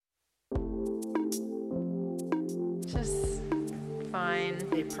Fine.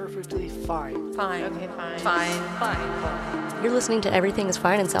 A perfectly fine. Fine. Okay, fine. Fine. You're listening to Everything is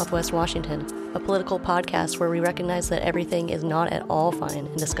Fine in Southwest Washington, a political podcast where we recognize that everything is not at all fine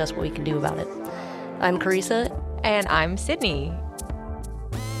and discuss what we can do about it. I'm Carissa. And I'm Sydney.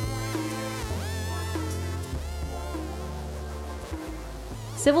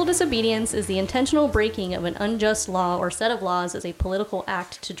 Civil disobedience is the intentional breaking of an unjust law or set of laws as a political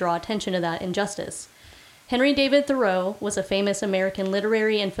act to draw attention to that injustice. Henry David Thoreau was a famous American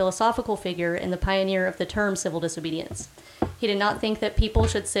literary and philosophical figure and the pioneer of the term civil disobedience. He did not think that people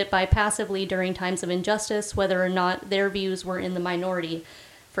should sit by passively during times of injustice, whether or not their views were in the minority.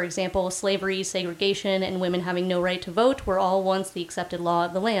 For example, slavery, segregation, and women having no right to vote were all once the accepted law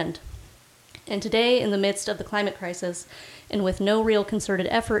of the land. And today, in the midst of the climate crisis, and with no real concerted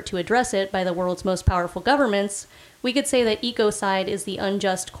effort to address it by the world's most powerful governments, we could say that ecocide is the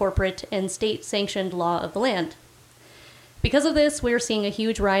unjust corporate and state-sanctioned law of the land. Because of this, we're seeing a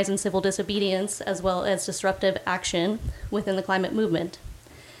huge rise in civil disobedience as well as disruptive action within the climate movement.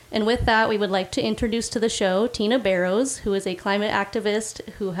 And with that, we would like to introduce to the show Tina Barrows, who is a climate activist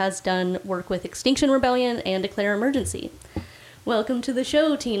who has done work with Extinction Rebellion and Declare Emergency. Welcome to the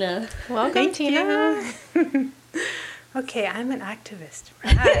show, Tina. Welcome, Thank Tina. You. Okay, I'm an activist.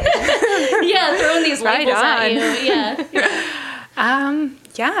 Right. Yeah, throwing these labels at you.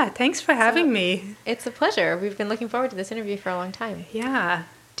 Yeah, thanks for having me. It's a pleasure. We've been looking forward to this interview for a long time. Yeah.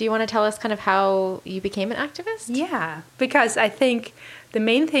 Do you want to tell us kind of how you became an activist? Yeah, because I think the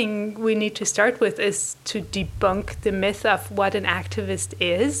main thing we need to start with is to debunk the myth of what an activist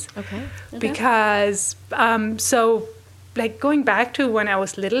is. Okay. Because, going back to when I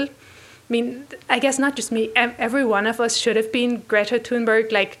was little, I mean, I guess not just me, every one of us should have been Greta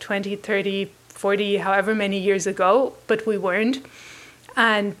Thunberg like 20, 30, 40, however many years ago, but we weren't.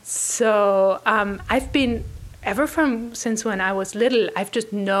 And so I've been, since when I was little, I've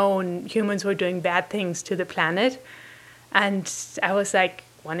just known humans were doing bad things to the planet. And I was like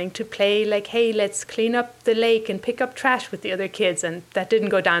wanting to play like, hey, let's clean up the lake and pick up trash with the other kids. And that didn't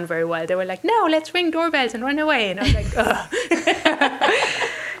go down very well. They were like, no, let's ring doorbells and run away. And I was like, ugh.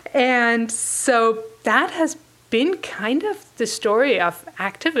 And so that has been kind of the story of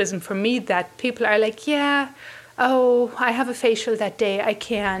activism for me, that people are like, yeah, oh, I have a facial that day, I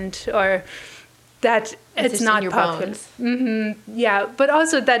can't, or that it's not popular. Mm-hmm. Yeah, but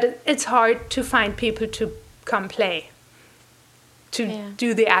also that it's hard to find people to come play, to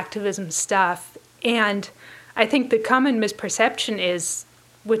do the activism stuff. And I think the common misperception is,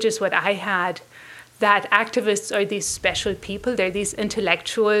 which is what I had, that activists are these special people. They're these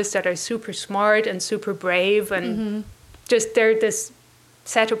intellectuals that are super smart and super brave, and just they're this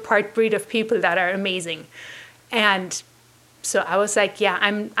set apart breed of people that are amazing. And so I was like, yeah,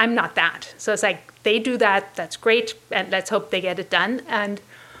 I'm not that. So it's like, they do that, that's great, and let's hope they get it done. And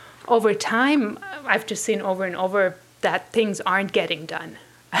over time, I've just seen over and over that things aren't getting done.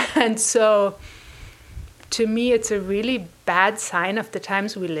 And so to me, it's a really bad sign of the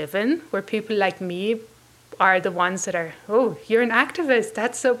times we live in, where people like me are the ones that are, oh, you're an activist,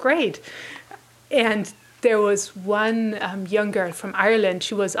 that's so great. And there was one young girl from Ireland,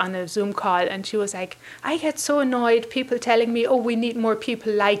 she was on a Zoom call, and she was like, I get so annoyed, people telling me, oh, we need more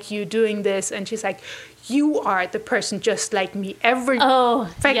people like you doing this. And she's like, you are the person just like me. Every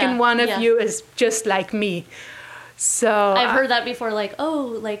second one of you is just like me. So I've heard that before,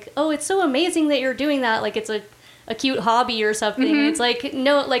 oh, it's so amazing that you're doing that. Like, it's a cute hobby or something. Mm-hmm. It's like,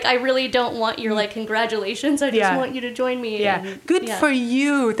 no, like, I really don't want your, like, congratulations. I just want you to join me. Yeah. And, good for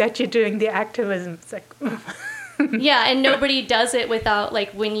you that you're doing the activism. It's like, yeah. And nobody does it without, like,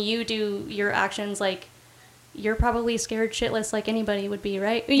 when you do your actions, like, you're probably scared shitless like anybody would be,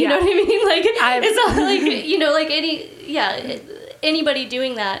 right? You know what I mean? Like, it's not like, like anybody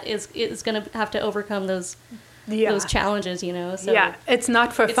doing that is going to have to overcome those challenges, So it's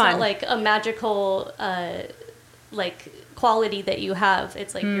not for fun. It's not like a magical quality that you have.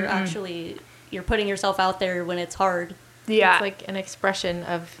 It's like you're putting yourself out there when it's hard. Yeah. It's like an expression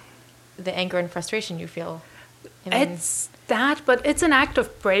of the anger and frustration you feel. It's that, but it's an act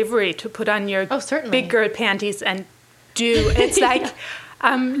of bravery to put on your big girl panties and do. It's like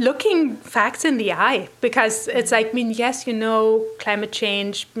looking facts in the eye, because it's like, I mean, yes, climate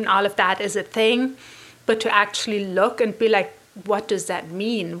change and all of that is a thing. But to actually look and be like, what does that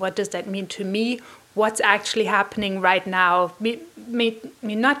mean? What does that mean to me? What's actually happening right now?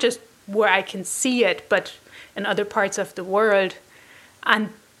 Not just where I can see it, but in other parts of the world. And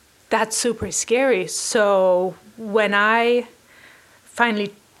that's super scary. So when I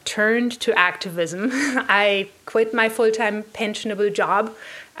finally turned to activism, I quit my full-time pensionable job.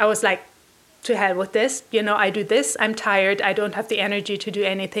 I was like, to hell with this. I do this. I'm tired. I don't have the energy to do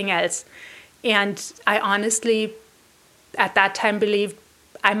anything else. And I honestly, at that time, believed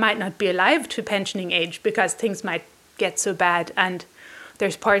I might not be alive to pensioning age because things might get so bad. And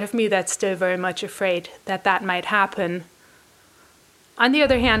there's part of me that's still very much afraid that might happen. On the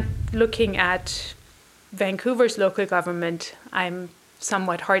other hand, looking at Vancouver's local government, I'm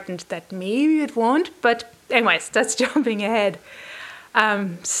somewhat heartened that maybe it won't. But anyways, that's jumping ahead.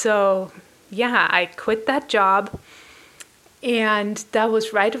 So yeah, I quit that job. And that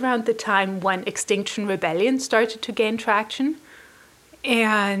was right around the time when Extinction Rebellion started to gain traction.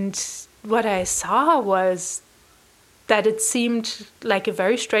 And what I saw was that it seemed like a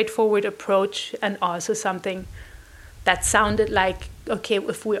very straightforward approach, and also something that sounded like, okay,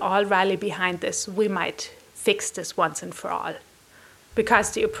 if we all rally behind this, we might fix this once and for all.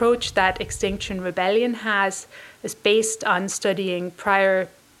 Because the approach that Extinction Rebellion has is based on studying prior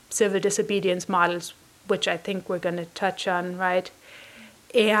civil disobedience models, which I think we're going to touch on, right?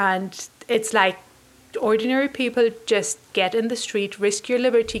 And it's like ordinary people just get in the street, risk your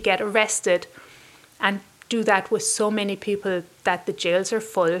liberty, get arrested, and do that with so many people that the jails are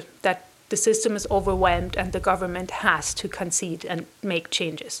full, that the system is overwhelmed, and the government has to concede and make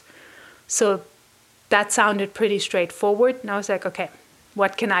changes. So that sounded pretty straightforward. And I was like, okay,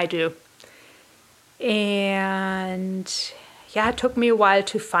 what can I do? And yeah, it took me a while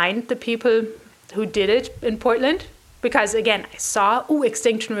to find the people who did it in Portland. Because again, I saw,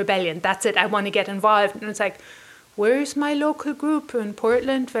 Extinction Rebellion, that's it, I want to get involved. And it's like, where's my local group in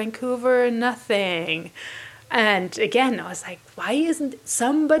Portland, Vancouver? Nothing. And again, I was like, why isn't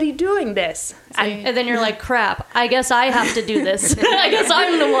somebody doing this? And then you're like, crap, I guess I have to do this. I guess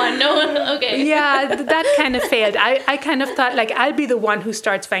I'm the one. No one, okay. Yeah, that kind of failed. I kind of thought, like, I'll be the one who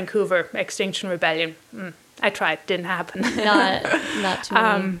starts Vancouver Extinction Rebellion. I tried, didn't happen. Not too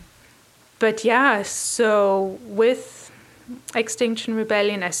many. But yeah, so with Extinction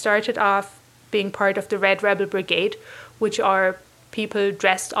Rebellion, I started off being part of the Red Rebel Brigade, which are people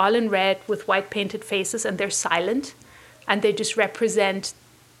dressed all in red with white painted faces, and they're silent. And they just represent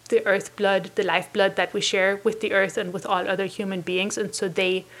the earth blood, the lifeblood that we share with the earth and with all other human beings. And so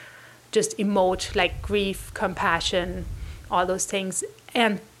they just emote like grief, compassion, all those things.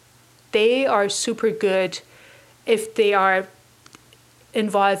 And they are super good if they are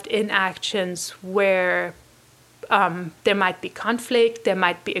involved in actions where there might be conflict, there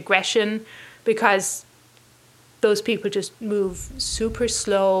might be aggression, because those people just move super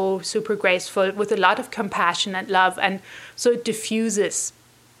slow, super graceful, with a lot of compassion and love. And so it diffuses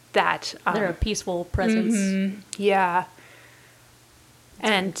that. They're a peaceful presence. Mm-hmm, yeah.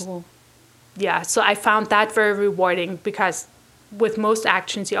 That's and cool. Yeah, so I found that very rewarding, because with most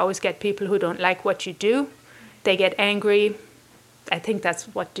actions, you always get people who don't like what you do. They get angry. I think that's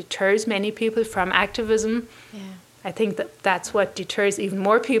what deters many people from activism. Yeah. I think that's what deters even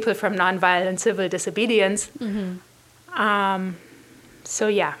more people from nonviolent civil disobedience. Mm-hmm.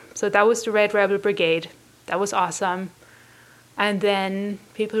 So that was the Red Rebel Brigade. That was awesome. And then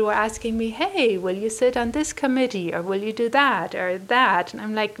people were asking me, hey, will you sit on this committee, or will you do that or that? And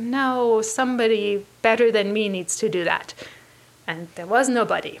I'm like, no, somebody better than me needs to do that. And there was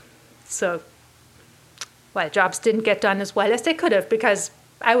nobody. So, well, jobs didn't get done as well as they could have, because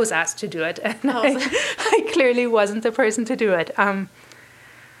I was asked to do it, and I clearly wasn't the person to do it.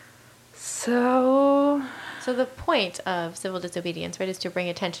 So the point of civil disobedience, right, is to bring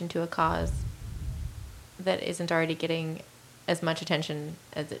attention to a cause that isn't already getting as much attention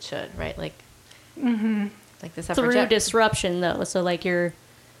as it should, right? Like, like the suffragette. Through disruption, though. So, like, you're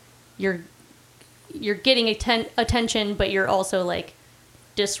getting attention, but you're also, like,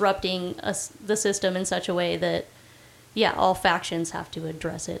 disrupting the system in such a way that, yeah, all factions have to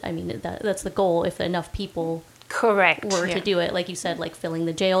address it. I mean, that's the goal. If enough people were to do it, like you said, like filling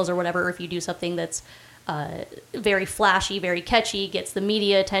the jails or whatever, or if you do something that's very flashy, very catchy, gets the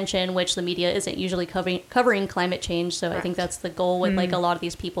media attention, which the media isn't usually covering climate change. So I think that's the goal with like a lot of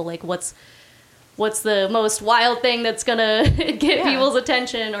these people. Like, what's the most wild thing that's gonna get people's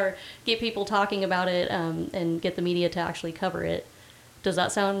attention or get people talking about it, and get the media to actually cover it. Does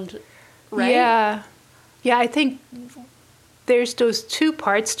that sound right? Yeah, I think there's those two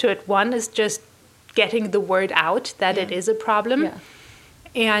parts to it. One is just getting the word out that it is a problem. Yeah.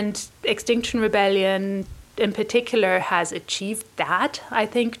 And Extinction Rebellion in particular has achieved that, I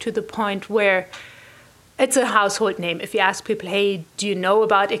think, to the point where it's a household name. If you ask people, hey, do you know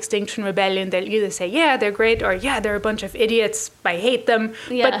about Extinction Rebellion? They'll either say, yeah, they're great, or yeah, they're a bunch of idiots, I hate them.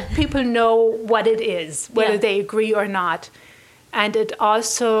 Yeah. But people know what it is, whether they agree or not. And it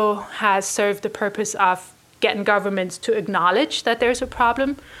also has served the purpose of getting governments to acknowledge that there's a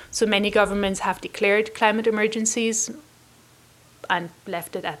problem. So many governments have declared climate emergencies and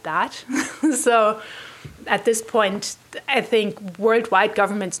left it at that. So at this point, I think worldwide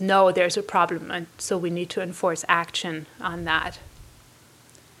governments know there's a problem, and so we need to enforce action on that.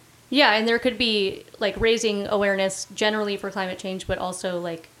 Yeah, and there could be like raising awareness generally for climate change, but also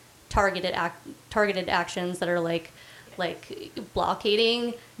like targeted actions that are like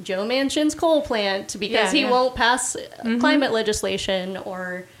blockading Joe Manchin's coal plant because he won't pass climate legislation,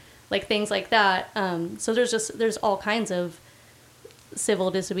 or like things like that. So there's all kinds of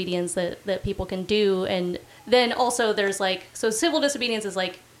civil disobedience that people can do. And then also there's like, so civil disobedience is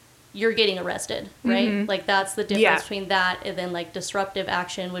like you're getting arrested, right? Like that's the difference between that and then like disruptive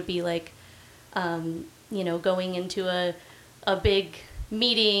action would be like, going into a big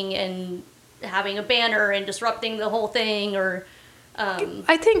meeting and having a banner and disrupting the whole thing, or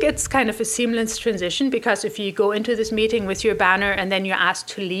I think it's kind of a seamless transition, because if you go into this meeting with your banner and then you're asked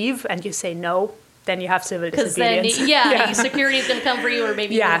to leave and you say no, then you have civil disobedience. Then security is going to come for you, or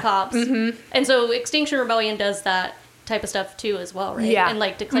maybe even the cops. And so Extinction Rebellion does that type of stuff too as well, right? And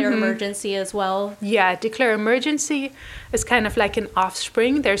like declare emergency as well. Yeah, declare emergency is kind of like an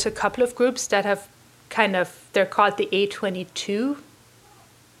offspring. There's a couple of groups that have they're called the A22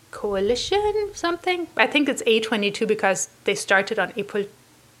 Coalition something. I think it's A22 because they started on April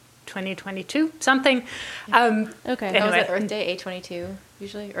 2022 something. Okay. Anyway. Was it Earth Day, A22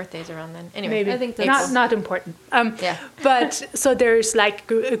 usually? Earth Day's around then. Anyway, maybe. I think that's not important. But so there's like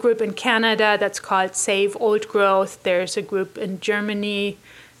a group in Canada that's called Save Old Growth. There's a group in Germany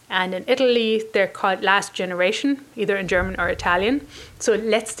and in Italy. They're called Last Generation, either in German or Italian. So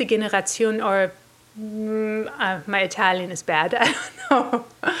Letzte Generation, or my Italian is bad. I don't know.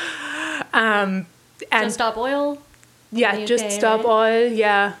 And Just Stop Oil? Yeah, UK, Just Stop Oil,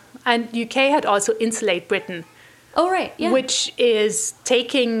 yeah. And UK had also Insulate Britain. Oh, right, yeah. Which is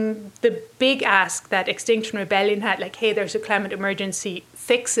taking the big ask that Extinction Rebellion had, like, hey, there's a climate emergency,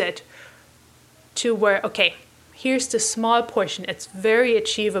 fix it, to where, okay, here's the small portion. It's very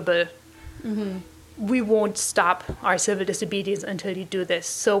achievable. We won't stop our civil disobedience until you do this.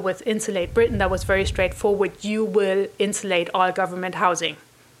 So with Insulate Britain, that was very straightforward. You will insulate all government housing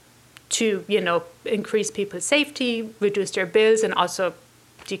to, increase people's safety, reduce their bills, and also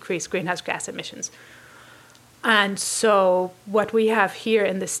decrease greenhouse gas emissions. And so what we have here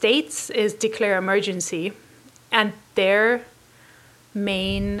in the States is declare emergency. And their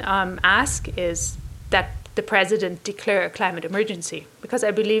main ask is that the president declare a climate emergency. Because I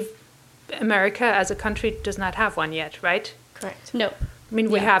believe America as a country does not have one yet, right? Correct. No. I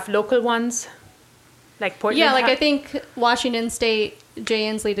mean, we have local ones, like Portland. Yeah, like I think Washington State, Jay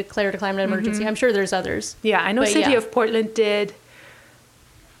Inslee declared a climate emergency. I'm sure there's others. Yeah, I know City of Portland did.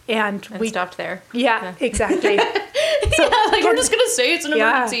 And we stopped there. Yeah, exactly. So we're just going to say it's an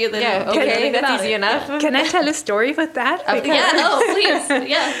emergency. And then okay, that's easy enough. Can I tell a story with that? Please.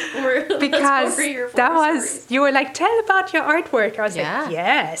 Yeah. Because that was, you were like, tell about your artwork. I was like,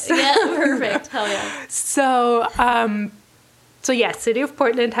 yes. Yeah, perfect. Hell yeah. So, City of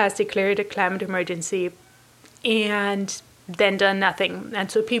Portland has declared a climate emergency and then done nothing. And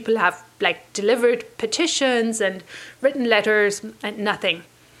so people have like delivered petitions and written letters and nothing.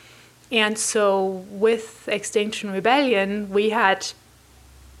 And so with Extinction Rebellion, we had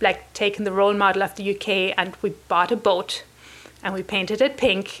like taken the role model of the UK and we bought a boat and we painted it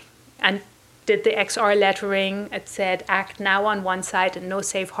pink and did the XR lettering. It said act now on one side and no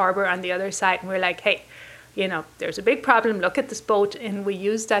safe harbor on the other side. And we're like, hey, there's a big problem. Look at this boat. And we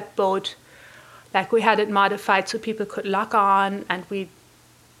used that boat, like we had it modified so people could lock on, and we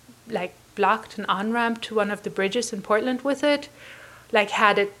like blocked an on-ramp to one of the bridges in Portland with it, like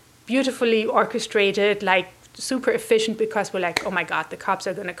had it beautifully orchestrated, like super efficient, because we're like, oh my God, the cops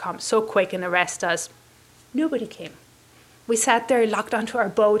are going to come so quick and arrest us. Nobody came. We sat there locked onto our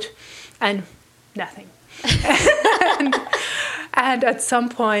boat and nothing. and at some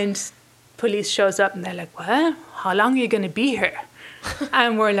point, police shows up and they're like, well, how long are you going to be here?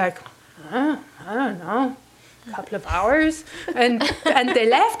 And we're like, I don't know, a couple of hours. And they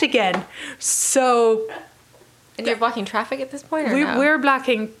left again. So... And you're blocking traffic at this point, or we're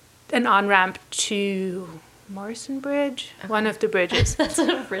blocking an on-ramp to Morrison Bridge, one of the bridges. That's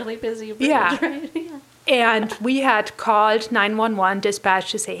a really busy bridge, right? Yeah. And we had called 911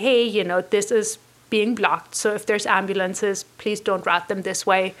 dispatch to say, hey, this is being blocked. So if there's ambulances, please don't route them this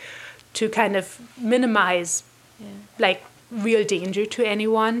way, to kind of minimize like real danger to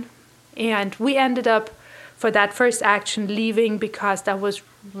anyone. And we ended up, for that first action, leaving because that was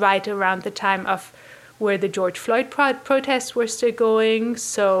right around the time of where the George Floyd protests were still going.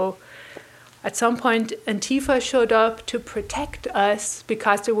 So At some point, Antifa showed up to protect us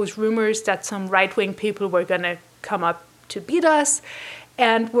because there was rumors that some right-wing people were going to come up to beat us.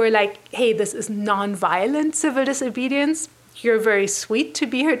 And we're like, hey, this is non-violent civil disobedience. You're very sweet to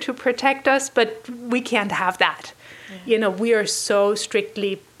be here to protect us, but we can't have that. We are so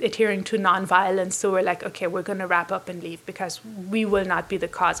strictly adhering to non-violence. So we're like, okay, we're going to wrap up and leave because we will not be the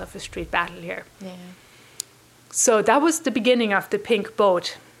cause of a street battle here. Yeah. So that was the beginning of the pink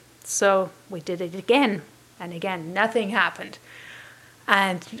boat. So we did it again and again. Nothing happened.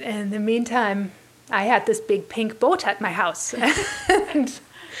 And in the meantime, I had this big pink boat at my house.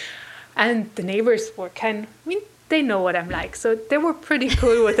 and the neighbors were they know what I'm like. So they were pretty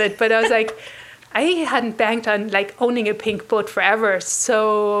cool with it. But I was like, I hadn't banked on like owning a pink boat forever.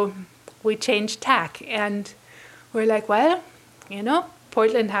 So we changed tack. And we're like, well,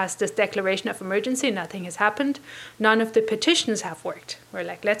 Portland has this declaration of emergency. Nothing has happened. None of the petitions have worked. We're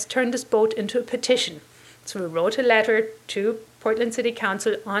like, let's turn this boat into a petition. So we wrote a letter to Portland City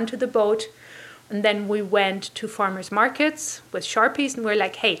Council onto the boat. And then we went to farmers markets with Sharpies. And we're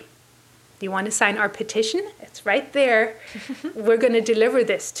like, hey, do you want to sign our petition? It's right there. We're going to deliver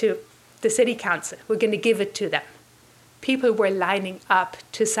this to the city council. We're going to give it to them. People were lining up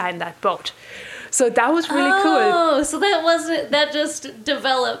to sign that boat. So that was really cool. Oh, so that just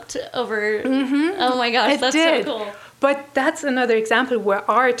developed over. Mm-hmm. Oh my gosh, that's so cool. But that's another example where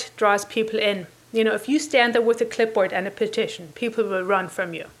art draws people in. If you stand there with a clipboard and a petition, people will run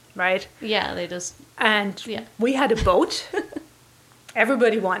from you, right? Yeah, they just. And we had a boat.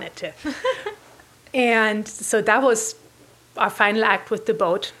 Everybody wanted to. And so that was our final act with the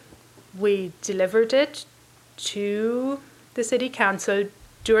boat. We delivered it to the city council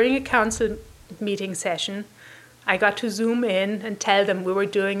during a council meeting session. I got to zoom in and tell them we were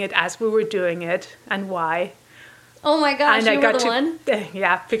doing it as we were doing it and why. Oh my gosh, you were the one?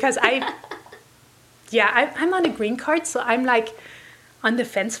 Yeah, because I'm on a green card, so I'm like on the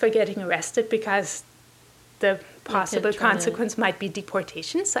fence for getting arrested because the possible consequence might be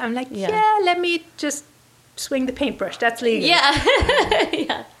deportation. So I'm like, let me just swing the paintbrush. That's legal. Yeah.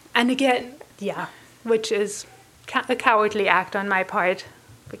 Yeah. And again, which is a cowardly act on my part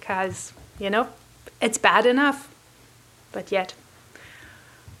because, it's bad enough, but yet.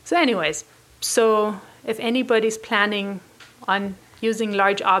 So anyways, if anybody's planning on using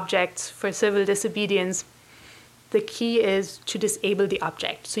large objects for civil disobedience, the key is to disable the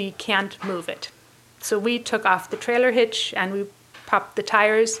object so you can't move it. So we took off the trailer hitch and we popped the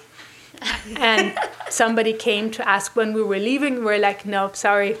tires. And somebody came to ask when we were leaving. We're like, no,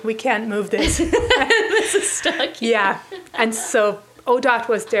 sorry, we can't move this. This is stuck. Yeah. And so ODOT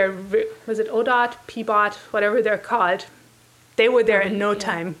was there. Was it ODOT, PBOT, whatever they're called? They were there in no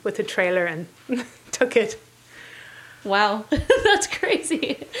time with a trailer and took it. Wow. That's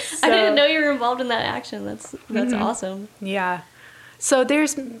crazy. I didn't know you were involved in that action. That's awesome. Yeah. So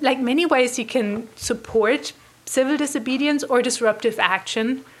there's like many ways you can support civil disobedience or disruptive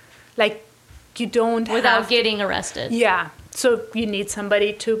action. Like you don't without getting arrested. Yeah. So you need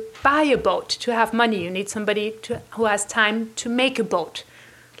somebody to buy a boat, to have money. You need somebody who has time to make a boat.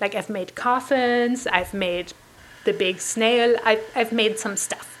 Like I've made coffins, I've made the big snail, I've made some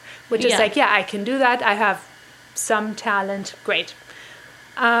stuff. Which is like, I can do that. I have some talent. Great.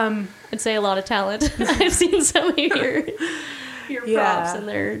 I'd say a lot of talent. I've seen some of your props and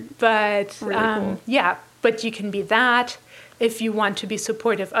they're really cool. Yeah, but you can be that. If you want to be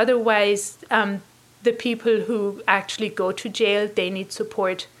supportive otherwise, the people who actually go to jail, they need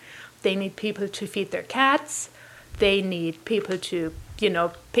support. They need people to feed their cats. They need people to,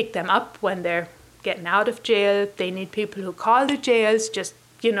 pick them up when they're getting out of jail. They need people who call the jails, just,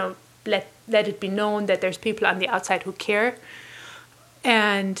 let it be known that there's people on the outside who care.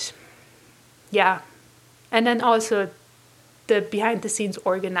 And and then also the behind the scenes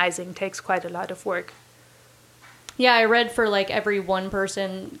organizing takes quite a lot of work. Yeah, I read for like every one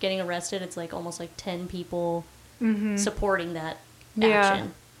person getting arrested, it's like almost like 10 people supporting that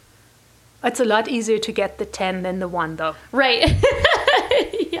action. It's a lot easier to get the 10 than the 1 though. Right.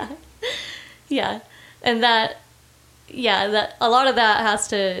 Yeah. And that a lot of that has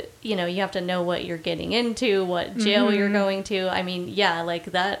to, you have to know what you're getting into, what jail you're going to. I mean, like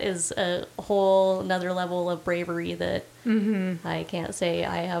that is a whole nother level of bravery that I can't say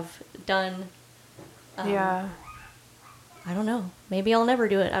I have done. I don't know. Maybe I'll never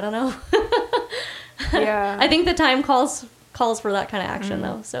do it. I don't know. I think the time calls for that kind of action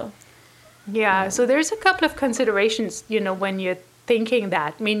though. So. Yeah. So there's a couple of considerations, when you're thinking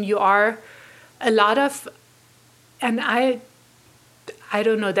that. I mean, you are a lot of, and I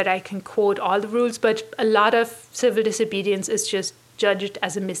don't know that I can quote all the rules, but a lot of civil disobedience is just judged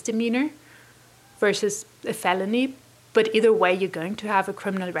as a misdemeanor. versus a felony. But either way, you're going to have a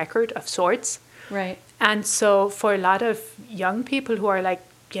criminal record of sorts. Right. And so for a lot of young people who are like,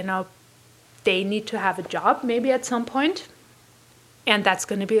 they need to have a job maybe at some point, and that's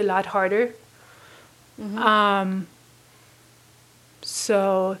going to be a lot harder.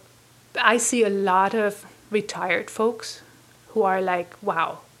 So I see a lot of retired folks who are like,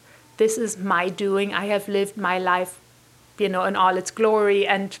 wow, this is my doing. I have lived my life, in all its glory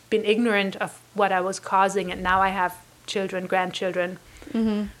and been ignorant of what I was causing. And now I have children, grandchildren.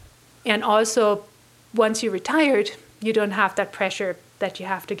 And also, once you're retired, you don't have that pressure that you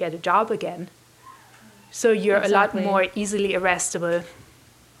have to get a job again. So you're a lot more easily arrestable.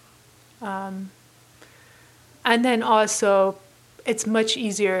 And then also, it's much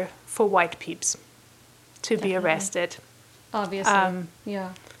easier for white peeps to be arrested. Obviously,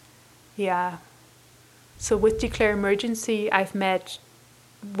 yeah. Yeah. So with Declare Emergency, I've met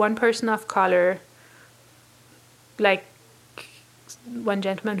one person of color, like one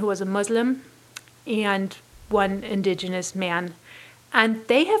gentleman who was a Muslim, and one indigenous man. And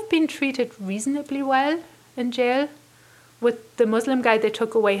they have been treated reasonably well in jail. With the Muslim guy, they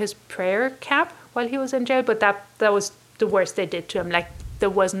took away his prayer cap while he was in jail, but that was the worst they did to him. Like, there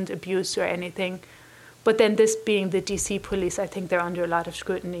wasn't abuse or anything. But then this being the DC police, I think they're under a lot of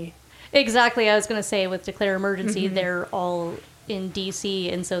scrutiny. Exactly. I was going to say with Declare Emergency, they're all in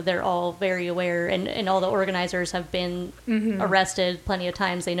DC, and so they're all very aware, and all the organizers have been arrested plenty of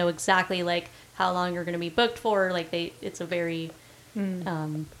times. They know exactly like how long you're going to be booked for. Like it's a very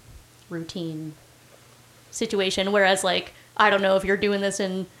routine situation. Whereas like, I don't know if you're doing this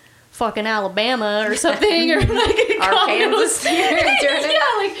in fucking Alabama or something, or like Kansas.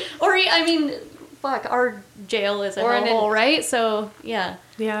 I mean, fuck, our jail is in a hole, right? So yeah.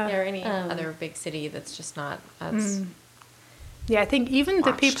 Or any other big city that's just not as. Yeah, I think even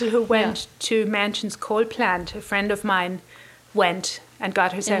the people who went to Manchin's coal plant, a friend of mine went and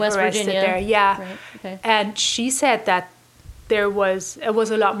got herself arrested Virginia. there. Yeah, right. Okay. And she said that it was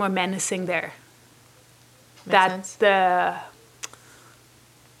a lot more menacing there. Makes sense.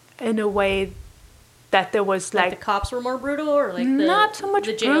 In a way, that there was like the cops were more brutal, or like not so much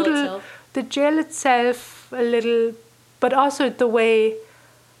the jail brutal. itself. The jail itself a little, but also the way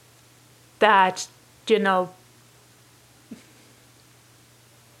that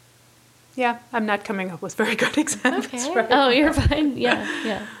Yeah, I'm not coming up with very good examples. Okay. Right Oh, now. you're fine.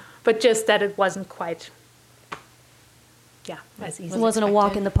 Yeah. But just that it wasn't quite, as easy. It wasn't a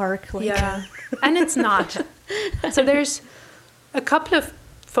walk in the park. Like. Yeah, and it's not. So there's a couple of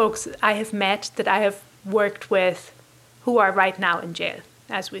folks I have met that I have worked with who are right now in jail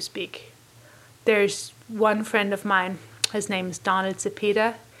as we speak. There's one friend of mine, his name is Donald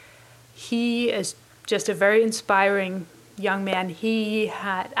Zepeda. He is just a very inspiring young man.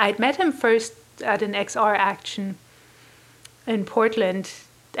 I'd met him first at an XR action in Portland,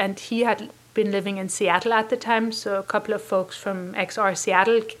 and he had been living in Seattle at the time, so a couple of folks from XR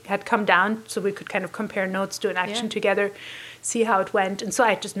Seattle had come down so we could kind of compare notes, do an action together, see how it went. And so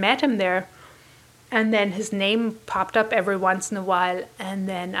I just met him there, and then his name popped up every once in a while, and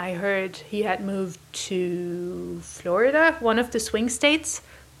then I heard he had moved to Florida, one of the swing states.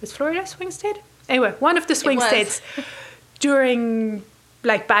 Was Florida a swing state? Anyway, one of the swing states during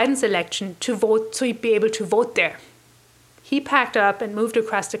like Biden's election to vote, so he'd be able to vote there. He packed up and moved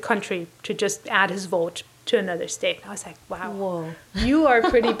across the country to just add his vote to another state. And I was like, wow, Whoa. You are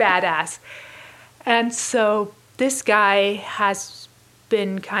pretty badass. And so this guy has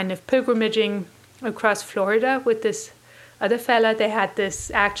been kind of pilgrimaging across Florida with this other fella. They had this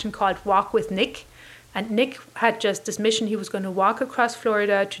action called Walk with Nick. And Nick had just this mission. He was going to walk across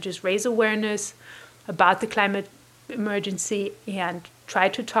Florida to just raise awareness about the climate emergency and try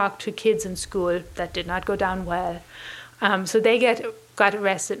to talk to kids in school. That did not go down well. So they got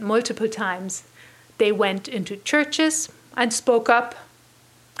arrested multiple times. They went into churches and spoke up,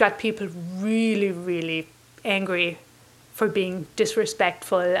 got people really, really angry for being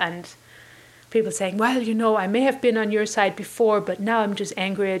disrespectful, and people saying, well, I may have been on your side before, but now I'm just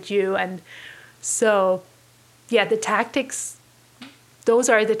angry at you. And so, the tactics, those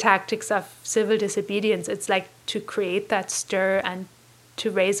are the tactics of civil disobedience. It's like to create that stir and to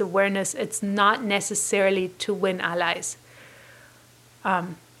raise awareness. It's not necessarily to win allies,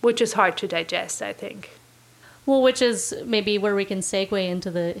 which is hard to digest, I think. Well, which is maybe where we can segue into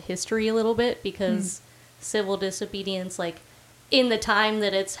the history a little bit, because civil disobedience, like in the time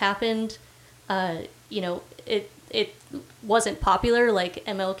that it's happened, it wasn't popular. Like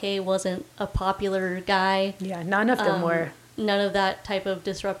MLK wasn't a popular guy. Yeah, none of them were. None of that type of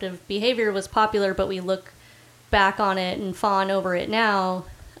disruptive behavior was popular, but we look back on it and fawn over it now.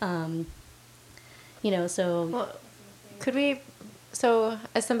 So Well, could we, so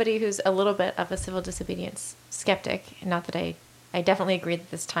as somebody who's a little bit of a civil disobedience skeptic, not that I definitely agree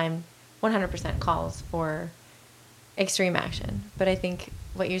that this time 100% calls for extreme action, but I think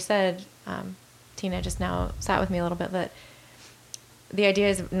what you said, Tina, just now sat with me a little bit, that the idea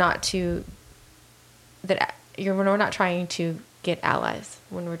is we're not trying to get allies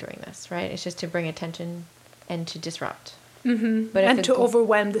when we're doing this, right? It's just to bring attention and to disrupt. Mm-hmm. But and to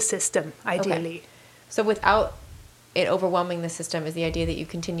overwhelm the system, ideally. Okay. So without it overwhelming the system is the idea that you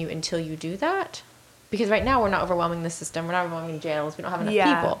continue until you do that? Because right now we're not overwhelming the system. We're not overwhelming jails. We don't have enough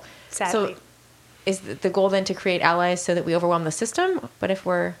people. Sadly. So is the goal then to create allies so that we overwhelm the system? But if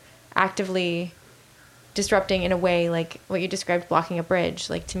we're actively disrupting in a way like what you described, blocking a bridge,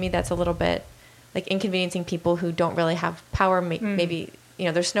 like to me that's a little bit like inconveniencing people who don't really have power. Maybe,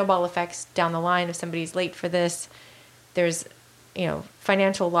 there's snowball effects down the line if somebody's late for this. There's,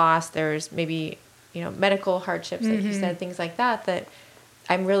 financial loss. There's maybe, medical hardships, like you said, things like that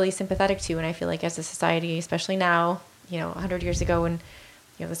I'm really sympathetic to. And I feel like as a society, especially now, 100 years ago when,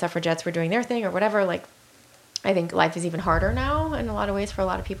 the suffragettes were doing their thing or whatever, like, I think life is even harder now in a lot of ways for a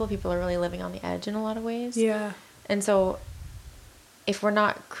lot of people. People are really living on the edge in a lot of ways. Yeah. And so if we're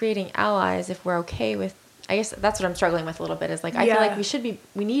not creating allies, if we're okay with, I guess that's what I'm struggling with a little bit is like, I feel like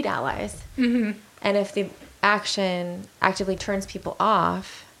we need allies. Mm-hmm. And if the action actively turns people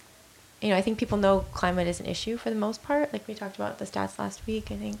off, I think people know climate is an issue for the most part. Like we talked about the stats last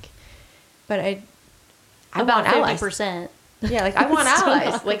week, I think. But I about want allies. 50%. Yeah, like I want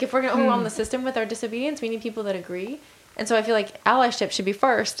allies. Like if we're going to overwhelm the system with our disobedience, we need people that agree. And so I feel like allyship should be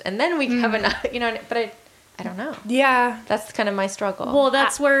first, and then we have enough, but I don't know. Yeah. That's kind of my struggle. Well,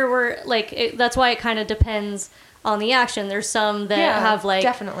 that's where we're like, that's why it kind of depends on the action. There's some that have like,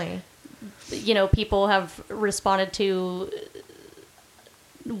 definitely, people have responded to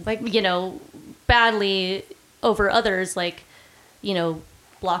like, badly over others, like,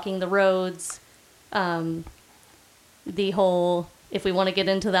 blocking the roads, the whole, if we want to get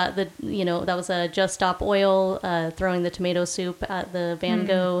into that, that was a Just Stop Oil, throwing the tomato soup at the Van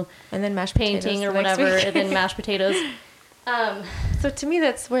Gogh and then mashed painting or whatever, and then mashed potatoes. So to me,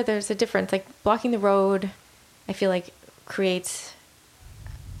 that's where there's a difference. Like blocking the road, I feel like creates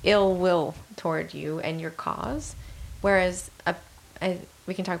ill will toward you and your cause. Whereas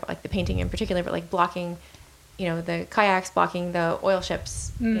we can talk about like the painting in particular, but like blocking, the kayaks, blocking the oil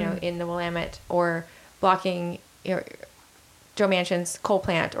ships, in the Willamette, or blocking Joe Manchin's coal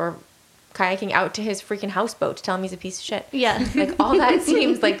plant, or kayaking out to his freaking houseboat to tell him he's a piece of shit. Yeah. Like all that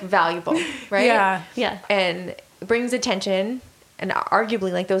seems like valuable, right? Yeah. Yeah. And brings attention, and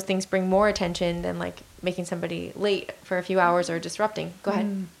arguably like those things bring more attention than like making somebody late for a few hours or disrupting. Go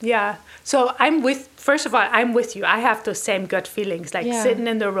ahead. Yeah. So first of all, I'm with you. I have those same gut feelings, like sitting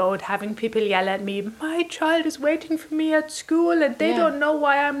in the road, having people yell at me, my child is waiting for me at school and they don't know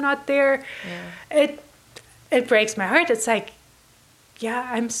why I'm not there. Yeah. It breaks my heart. It's like,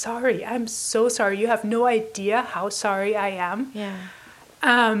 I'm sorry. I'm so sorry. You have no idea how sorry I am. Yeah.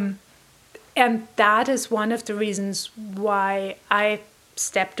 And that is one of the reasons why I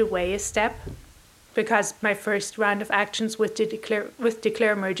stepped away a step, because my first round of actions with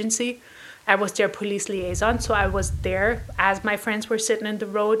Declare Emergency, I was their police liaison. So I was there as my friends were sitting in the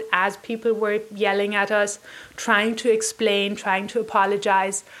road, as people were yelling at us, trying to explain, trying to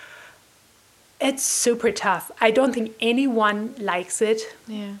apologize. It's super tough. I don't think anyone likes it.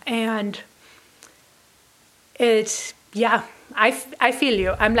 Yeah. And I feel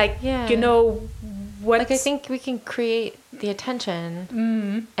you. I'm like, what? Like I think we can create the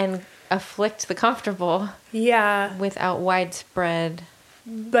attention and afflict the comfortable. Yeah. Without widespread.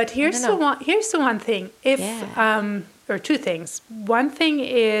 But here's the one thing. Or two things. One thing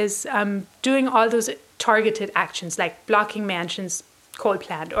is doing all those targeted actions like blocking Manchin's coal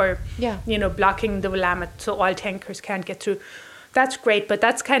plant, or blocking the Willamette so all tankers can't get through. That's great, but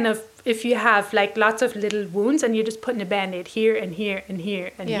that's kind of if you have like lots of little wounds and you're just putting a band-aid here and here and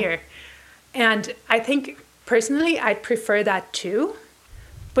here and here. And I think personally I'd prefer that too.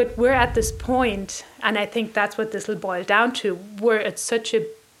 But we're at this point, and I think that's what this will boil down to, we're at such a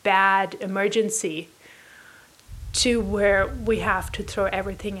bad emergency to where we have to throw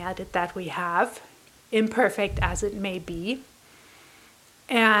everything at it that we have, imperfect as it may be.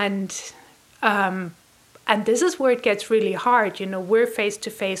 And this is where it gets really hard. We're face to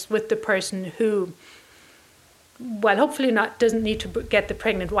face with the person who, well, hopefully doesn't need to get the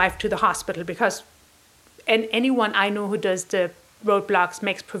pregnant wife to the hospital, because anyone I know who does the roadblocks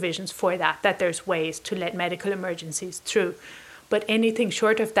makes provisions for that there's ways to let medical emergencies through. But anything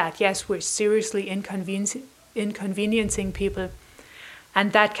short of that, yes, we're seriously inconveniencing people.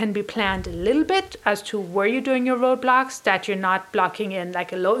 And that can be planned a little bit as to where you're doing your roadblocks, that you're not blocking in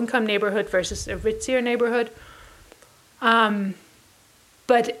like a low-income neighborhood versus a richier neighborhood.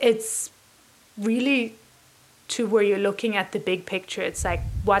 But it's really to where you're looking at the big picture. It's like,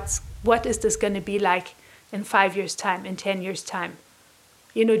 what is this going to be like in 5 years' time, in 10 years' time?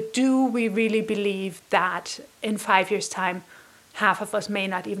 You know, do we really believe that in 5 years' time, half of us may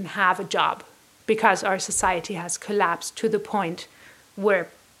not even have a job because our society has collapsed to the point where,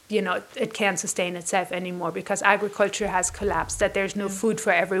 you know, it can't sustain itself anymore because agriculture has collapsed, that there's no food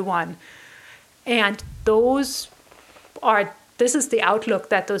for everyone. And this is the outlook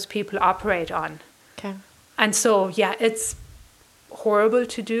that those people operate on. Okay. And so, yeah, it's horrible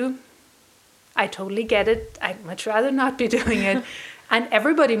to do. I totally get it. I'd much rather not be doing it. And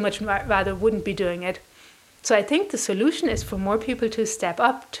everybody much rather wouldn't be doing it. So I think the solution is for more people to step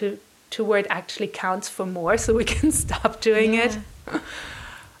up to where it actually counts for more so we can stop doing it.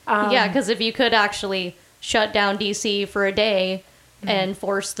 Yeah, because if you could actually shut down DC for a day and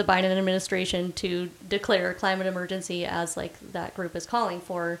force the Biden administration to declare a climate emergency as like that group is calling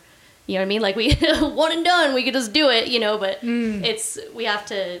for, you know what I mean? Like we one and done, we could just do it, you know, but we have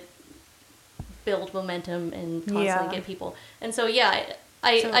to build momentum and constantly get people. And so, yeah,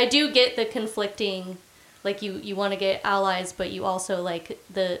 I do get the conflicting, like you want to get allies, but you also like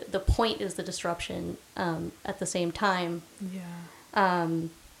the point is the disruption at the same time. Yeah.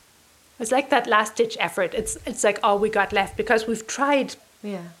 It's like that last ditch effort. It's like all we got left because we've tried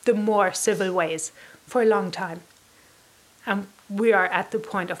the more civil ways for a long time. And we are at the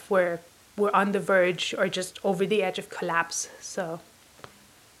point of where we're on the verge or just over the edge of collapse. So,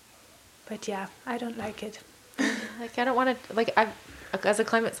 but yeah, I don't like it. Like, I don't want to, like, as a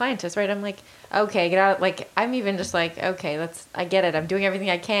climate scientist, right? I'm like, okay, get out. Like, I'm even just like, okay, I get it. I'm doing everything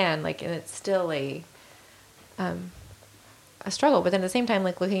I can. Like, and it's still a struggle. But then at the same time,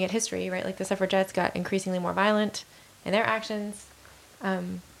 like looking at history, right? Like the suffragettes got increasingly more violent in their actions.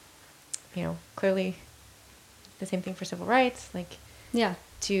 You know, clearly the same thing for civil rights, like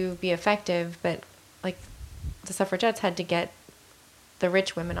to be effective, but like the suffragettes had to get the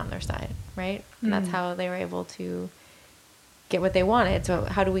rich women on their side, right? And that's how they were able to get what they wanted. So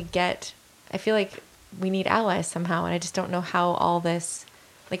how do we I feel like we need allies somehow, and I just don't know how all this,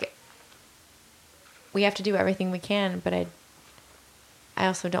 like, we have to do everything we can, but I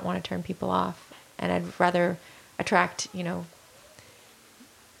also don't want to turn people off, and I'd rather attract, you know,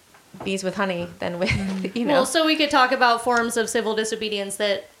 bees with honey than with, you know. Well, so we could talk about forms of civil disobedience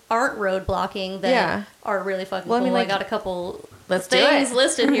that aren't road blocking that are really fucking cool. I mean, like, I got a couple things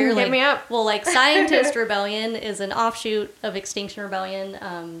listed here. Hit me up. Well, like Scientist Rebellion is an offshoot of Extinction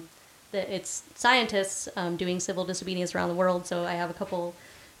Rebellion. It's scientists doing civil disobedience around the world. So I have a couple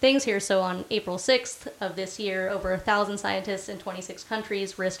things here. So on April 6th of this year, over 1,000 scientists in 26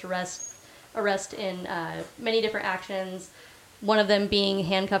 countries risked arrest in many different actions. One of them being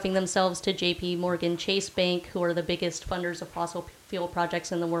handcuffing themselves to JP Morgan Chase Bank, who are the biggest funders of fossil fuel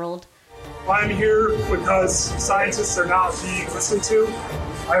projects in the world. I'm here because scientists are not being listened to.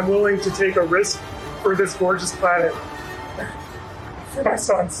 I'm willing to take a risk for this gorgeous planet, for my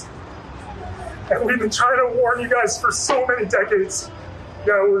sons. And we've been trying to warn you guys for so many decades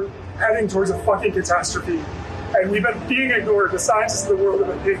that we're heading towards a fucking catastrophe. And we've been being ignored. The scientists of the world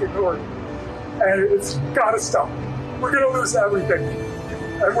have been being ignored. And it's gotta stop. We're gonna lose everything.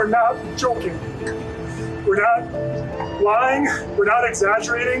 And we're not joking. We're not lying. We're not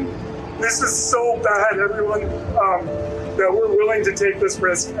exaggerating. This is so bad, everyone, that we're willing to take this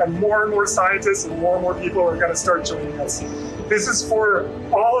risk, and more scientists and more people are going to start joining us. This is for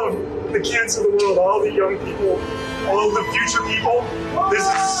all of the kids of the world, all the young people, all of the future people. This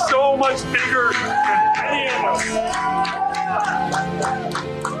is so much bigger than any of us.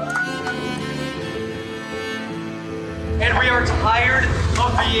 And we are tired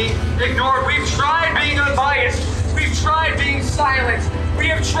of being ignored. We've tried being unbiased. We've tried being silent. We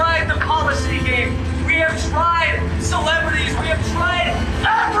have tried the policy game. We have tried celebrities. We have tried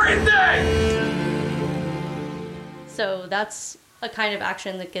everything. So that's a kind of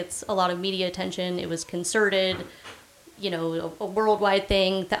action that gets a lot of media attention. It was concerted, you know, a worldwide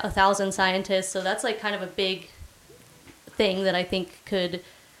thing, 1,000 scientists. So that's like kind of a big thing that I think could,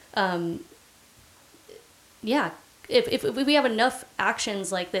 If we have enough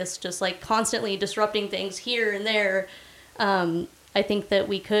actions like this, just like constantly disrupting things here and there, I think that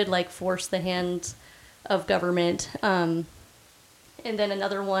we could like force the hand of government. And then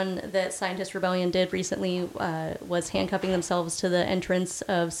another one that Scientist Rebellion did recently was handcuffing themselves to the entrance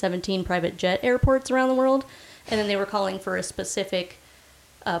of 17 private jet airports around the world. And then they were calling for a specific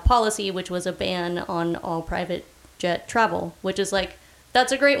policy, which was a ban on all private jet travel, which is like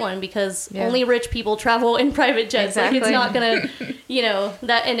That's a great one because Yeah. only rich people travel in private jets. Like, it's Exactly. not gonna,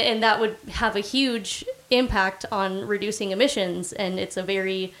 that and that would have a huge impact on reducing emissions. And it's a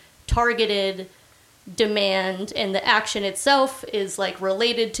very targeted demand, and the action itself is like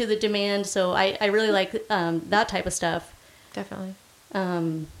related to the demand. So I really like that type of stuff. Definitely.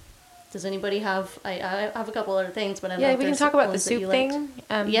 Does anybody have? I have a couple other things, but I don't know Yeah, if we can there's talk about the ones that you soup liked.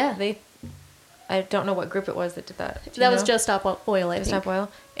 thing. Yeah. I don't know what group it was that did that. Do you That was know? Just Stop Oil, I Just think. Stop Oil.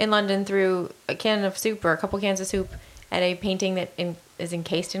 In London, threw a can of soup or a couple cans of soup at a painting that is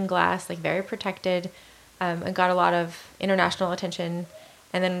encased in glass, like very protected, and got a lot of international attention,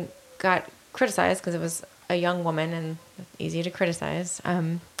 and then got criticized because it was a young woman and easy to criticize.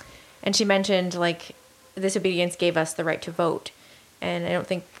 And she mentioned, like, Disobedience gave us the right to vote. And I don't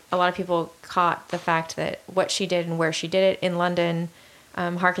think a lot of people caught the fact that what she did and where she did it in London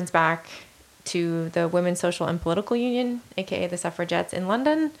harkens back to the Women's Social and Political Union, aka the suffragettes in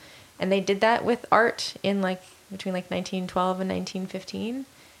London, and they did that with art in between 1912 and 1915.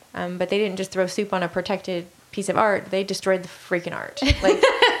 But they didn't just throw soup on a protected piece of art; they destroyed the freaking art.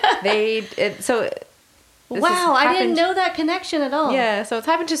 Wow, I didn't know that connection at all. Yeah, so it's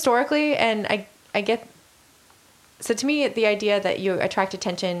happened historically, and I get. So to me, the idea that you attract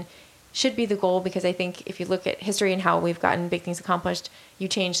attention should be the goal, because I think if you look at history and how we've gotten big things accomplished, you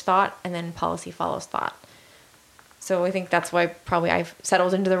change thought and then policy follows thought. So I think that's why probably I've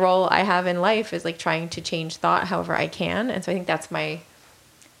settled into the role I have in life, is like trying to change thought however I can. And so I think that's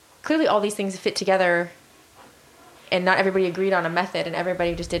clearly all these things fit together, and not everybody agreed on a method, and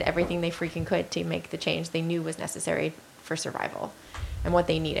everybody just did everything they freaking could to make the change they knew was necessary for survival and what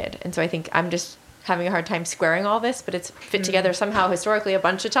they needed. And so I think I'm just having a hard time squaring all this, but it's fit together somehow historically a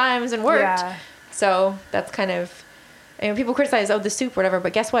bunch of times and worked. Yeah. So that's kind of, people criticize, the soup, whatever,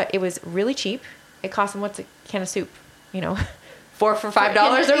 but guess what? It was really cheap. It cost them, what's a can of soup? $4 for $5 or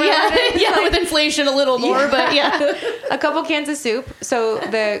whatever. Yeah, with inflation a little more, but yeah. A couple cans of soup. So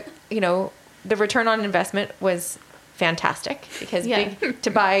the return on investment was fantastic, because to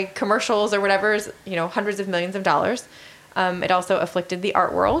buy commercials or whatever is, hundreds of millions of dollars. It also afflicted the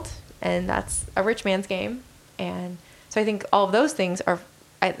art world, and that's a rich man's game. And so I think all of those things are,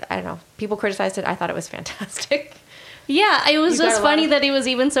 I don't know, people criticized it. I thought it was fantastic. Yeah, it was You got just a lot funny of- that it was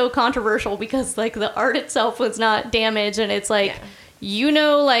even so controversial, because like the art itself was not damaged, and it's like,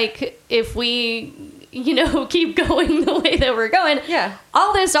 if we, keep going the way that we're going,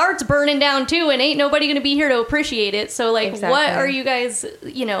 all this art's burning down too, and ain't nobody gonna be here to appreciate it. So like, what are you guys,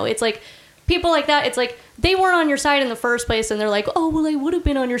 it's like, people like that, it's like, they weren't on your side in the first place, and they're like, oh, well, I would have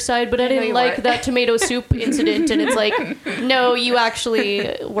been on your side, but I didn't like that tomato soup incident. And it's like, no, you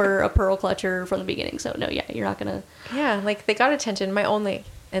actually were a pearl clutcher from the beginning. So no, you're not gonna. Yeah, like they got attention.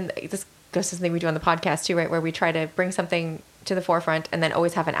 And this goes to something we do on the podcast too, right? Where we try to bring something to the forefront and then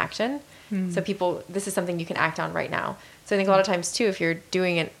always have an action. So this is something you can act on right now. So I think a lot of times too, if you're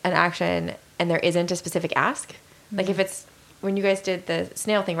doing an action and there isn't a specific ask, like if it's, when you guys did the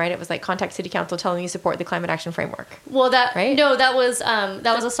snail thing, right? It was like contact city council telling you support the climate action framework. Well, that was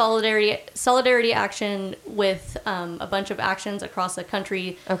a solidarity action with a bunch of actions across the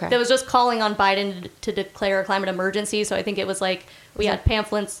country. Okay. That was just calling on Biden to declare a climate emergency. So I think it was like we had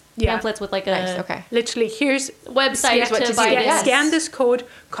pamphlets with like a literally here's website to Biden. Scan this code,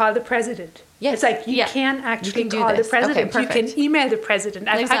 call the president. Yes. It's like you can actually do call the this. president. Okay, you can email the president.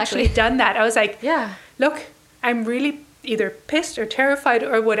 I've Exactly. actually done that. I was like, Yeah. look, I'm really either pissed or terrified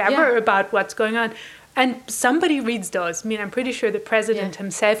or whatever about what's going on. And somebody reads those. I mean, I'm pretty sure the president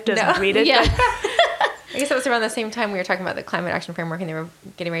himself doesn't read it. Yeah. I guess that was around the same time we were talking about the climate action framework and they were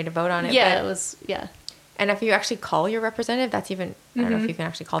getting ready to vote on it. Yeah, it was, yeah. And if you actually call your representative, that's even, I don't know if you can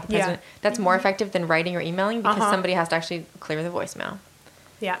actually call the president. That's more effective than writing or emailing, because somebody has to actually clear the voicemail.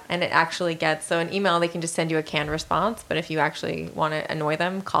 Yeah. And it actually gets, so an email, they can just send you a canned response. But if you actually want to annoy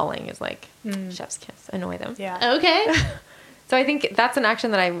them, calling is like chef's kiss. Annoy them. Yeah. Okay. So I think that's an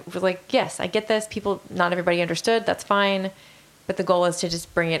action that I was like, yes, I get this. Not everybody understood. That's fine. But the goal is to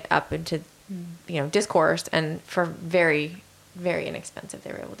just bring it up into, discourse. And for very, very inexpensive,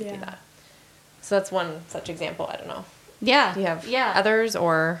 they were able to do that. So that's one such example. I don't know. Yeah. Do you have others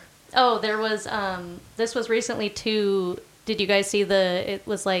or? Oh, there was, this was recently too, did you guys see it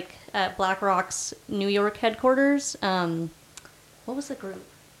was like at BlackRock's New York headquarters? What was the group?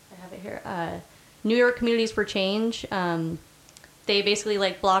 I have it here. New York Communities for Change. They basically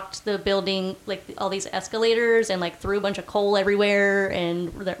like blocked the building, like all these escalators, and like threw a bunch of coal everywhere,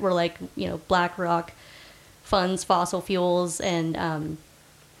 and were like, BlackRock funds fossil fuels. And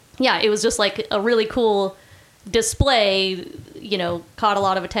it was just like a really cool display, caught a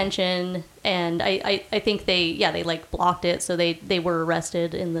lot of attention, and I think they like blocked it, so they were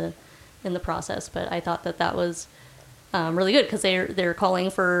arrested in the process. But I thought that was really good, because they're calling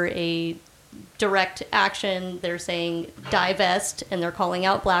for a direct action. They're saying divest, and they're calling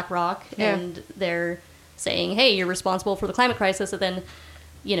out BlackRock, and they're saying, hey, you're responsible for the climate crisis. And then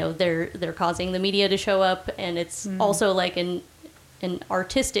they're causing the media to show up, and it's also like an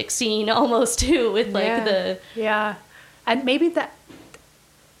artistic scene almost too, with like and maybe that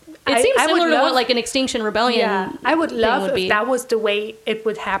it seems similar to what like an Extinction Rebellion. Yeah, I would love if be. that was the way it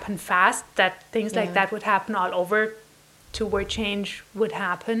would happen fast, that things like that would happen all over, to where change would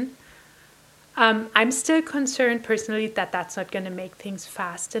happen. I'm still concerned personally that that's not going to make things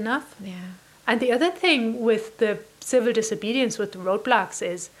fast enough. Yeah. And the other thing with the civil disobedience, with the roadblocks,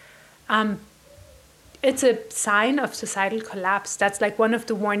 is it's a sign of societal collapse. That's like one of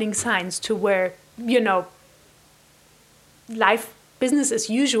the warning signs to where, life, business as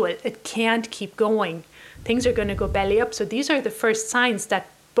usual, it can't keep going. Things are going to go belly up. So these are the first signs that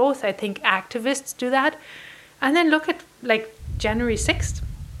both, I think, activists do that. And then look at like January 6th,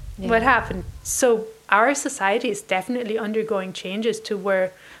 what happened. So our society is definitely undergoing changes to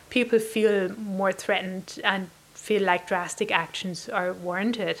where people feel more threatened and feel like drastic actions are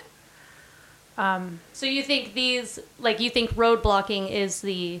warranted. So you think you think road blocking is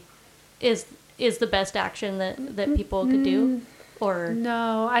the best action that people could do, or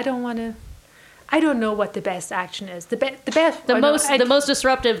no? I don't want to. I don't know what the best action is. The most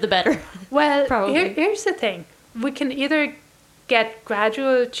disruptive, the better. Well, probably. Here's the thing: we can either get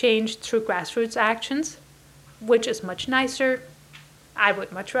gradual change through grassroots actions, which is much nicer. I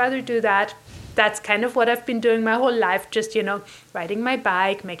would much rather do that. That's kind of what I've been doing my whole life, just, riding my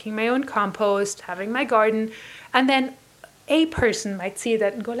bike, making my own compost, having my garden. And then a person might see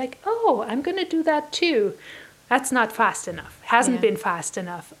that and go like, oh, I'm going to do that too. That's not fast enough. Hasn't been fast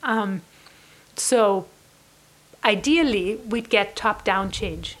enough. So ideally, we'd get top-down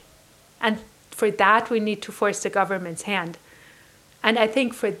change. And for that, we need to force the government's hand. And I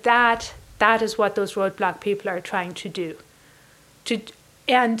think for that is what those roadblock people are trying to do.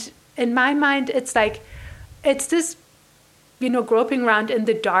 And in my mind, it's like, it's this, groping around in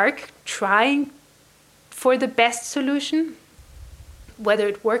the dark, trying for the best solution. Whether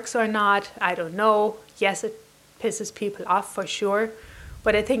it works or not, I don't know. Yes, it pisses people off for sure.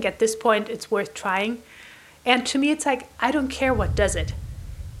 But I think at this point, it's worth trying. And to me, it's like, I don't care what does it.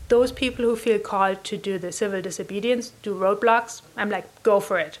 Those people who feel called to do the civil disobedience, do roadblocks, I'm like, go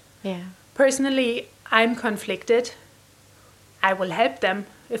for it. Yeah. Personally, I'm conflicted. I will help them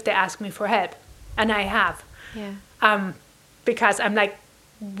if they ask me for help. And I have. Yeah. Because I'm like,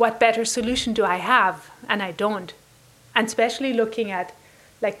 what better solution do I have? And I don't. And especially looking at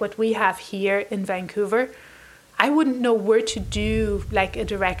like what we have here in Vancouver, I wouldn't know where to do like a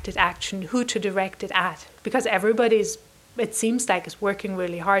directed action, who to direct it at. Because it seems like is working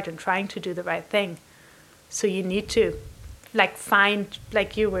really hard and trying to do the right thing. So you need to like find,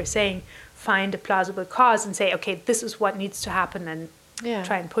 like you were saying, find a plausible cause and say, okay, this is what needs to happen, and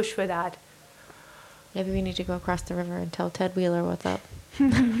try and push for that. Maybe we need to go across the river and tell Ted Wheeler what's up.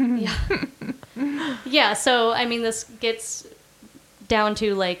 Yeah, so I mean, this gets down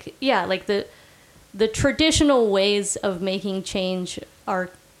to like the traditional ways of making change are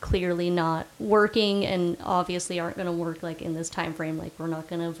clearly not working, and obviously aren't going to work like in this time frame. Like, we're not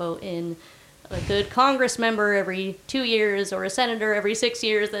going to vote in a good Congress member every 2 years or a senator every 6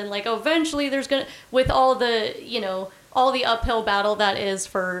 years. Then like eventually there's going to, with all the, all the uphill battle that is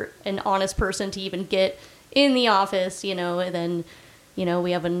for an honest person to even get in the office, and then,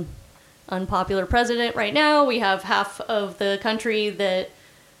 we have an unpopular president right now. We have half of the country that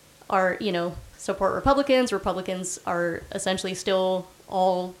are, support Republicans. Republicans are essentially still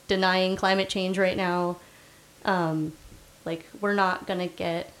all denying climate change right now. Like, we're not going to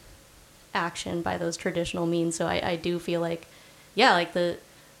get action by those traditional means. So I do feel like, like the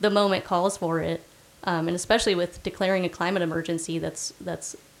moment calls for it. And especially with declaring a climate emergency,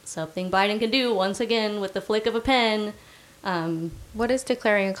 that's something Biden can do once again with the flick of a pen. What does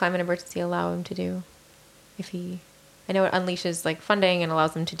declaring a climate emergency allow him to do? I know it unleashes like funding and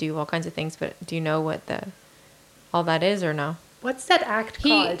allows them to do all kinds of things, but do you know what all that is or no? What's that act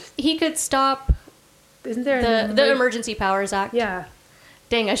called? He could stop. Isn't there the Emergency Powers Act? Yeah.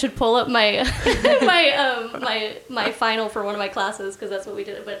 Dang, I should pull up my my final for one of my classes, because that's what we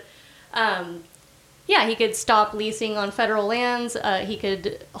did. But he could stop leasing on federal lands. He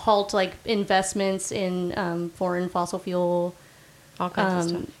could halt like investments in foreign fossil fuel. All kinds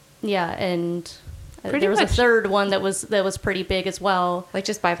of stuff. Yeah, and There was a third one that was pretty big as well. Like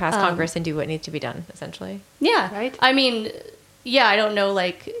just bypass Congress and do what needs to be done, essentially. Yeah. Right. I mean, yeah, I don't know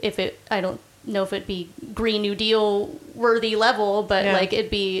I don't know if it'd be Green New Deal worthy level, but like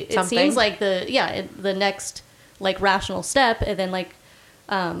it seems like the next like rational step. And then like,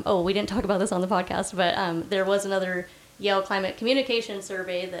 we didn't talk about this on the podcast, but there was another Yale climate communication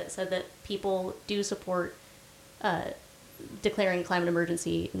survey that said that people do support declaring climate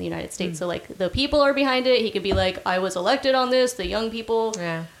emergency in the United States. So like the people are behind it. He could be like, I was elected on this. The young people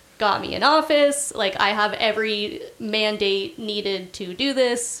got me in office. Like I have every mandate needed to do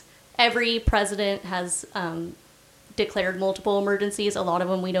this. Every president has declared multiple emergencies. A lot of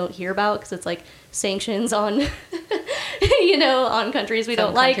them we don't hear about because it's like sanctions on, on countries we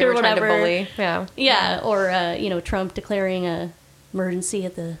don't like or whatever. Or Trump declaring a emergency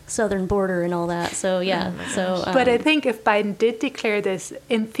at the southern border and all that. So but I think if Biden did declare this,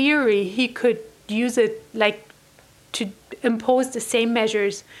 in theory, he could use it like to impose the same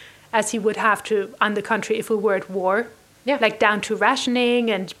measures as he would have to on the country if we were at war. Yeah, like down to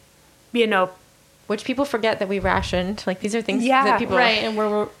rationing and which people forget that we rationed. Like these are things that people and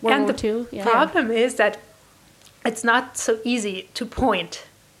World War II. The problem is that it's not so easy to point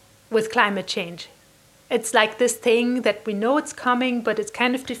with climate change. It's like this thing that we know it's coming, but it's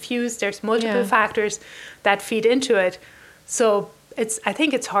kind of diffused. There's multiple factors that feed into it. So I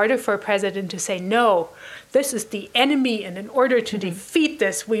think it's harder for a president to say, no, this is the enemy, and in order to defeat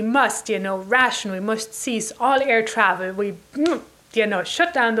this, we must, ration, we must cease all air travel, we,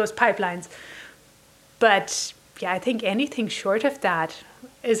 shut down those pipelines. But I think anything short of that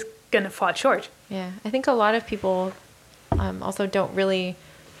is going to fall short. Yeah, I think a lot of people also don't really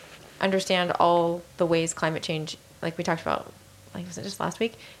understand all the ways climate change, like we talked about, like was it just last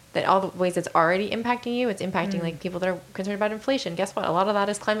week, that all the ways it's already impacting you. It's impacting like people that are concerned about inflation. Guess what? A lot of that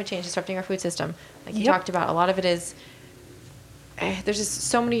is climate change disrupting our food system. Like you talked about, a lot of it is, there's just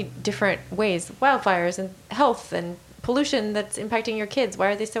so many different ways. Wildfires and health and pollution that's impacting your kids. Why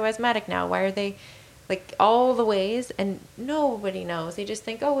are they so asthmatic now? Why are they, like all the ways, and nobody knows. They just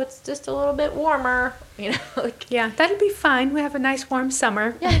think, oh, it's just a little bit warmer, that'll be fine. We have a nice warm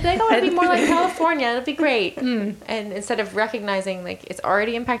summer. Yeah, they want to be more like California. It'll be great. And instead of recognizing like it's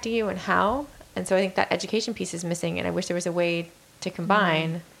already impacting you and how, and so I think that education piece is missing. And I wish there was a way to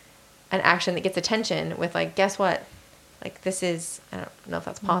combine an action that gets attention with like, guess what? Like this is, I don't know if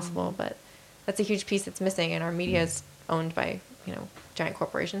that's possible, but that's a huge piece that's missing. And our media is owned by giant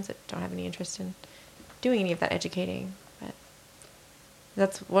corporations that don't have any interest in doing any of that educating. But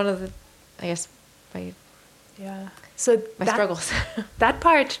that's one of the, I guess, my struggles. That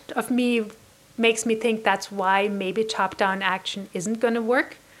part of me makes me think that's why maybe top-down action isn't going to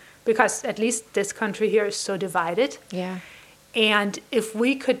work, because at least this country here is so divided. Yeah. And if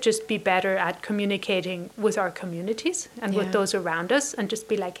we could just be better at communicating with our communities and with those around us, and just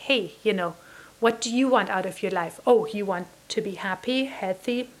be like, hey, what do you want out of your life? Oh, you want to be happy,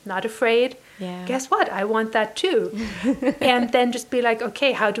 healthy, not afraid. Yeah. Guess what? I want that too. And then just be like,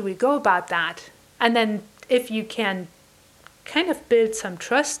 okay, how do we go about that? And then if you can kind of build some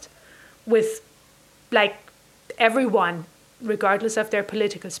trust with like everyone, regardless of their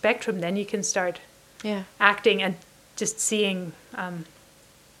political spectrum, then you can start acting and just seeing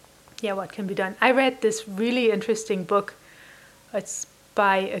what can be done. I read this really interesting book. It's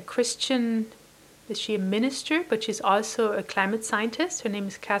by a Christian. Is she a minister? But she's also a climate scientist. Her name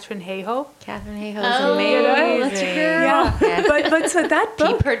is Katharine Hayhoe. Katharine Hayhoe is amazing. That's your girl. Yeah. But so that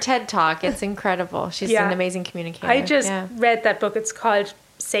book. Keep her TED Talk. It's incredible. She's an amazing communicator. I just read that book. It's called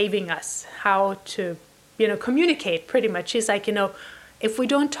Saving Us, How to, Communicate, pretty much. She's like, if we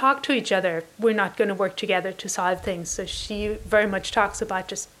don't talk to each other, we're not going to work together to solve things. So she very much talks about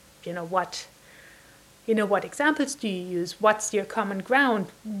just, what examples do you use? What's your common ground?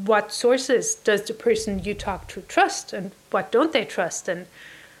 What sources does the person you talk to trust, and what don't they trust?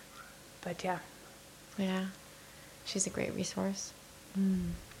 Yeah, she's a great resource.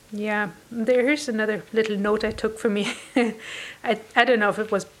 Yeah, here's another little note I took for me. I don't know if it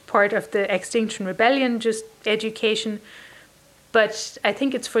was part of the Extinction Rebellion, just education, but I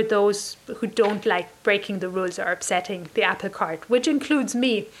think it's for those who don't like breaking the rules or upsetting the apple cart, which includes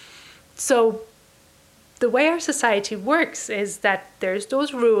me. So the way our society works is that there's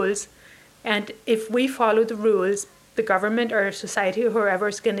those rules, and if we follow the rules, the government or society or whoever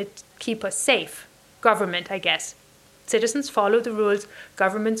is going to keep us safe. Government, I guess. Citizens follow the rules,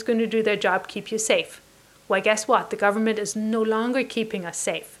 government's going to do their job, keep you safe. Well, guess what? The government is no longer keeping us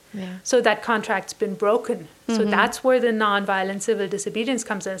safe. Yeah. So that contract's been broken. So that's where the non-violent civil disobedience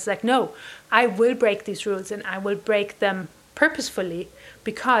comes in. It's like, no, I will break these rules, and I will break them purposefully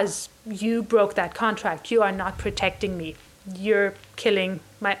because you broke that contract. You are not protecting me. You're killing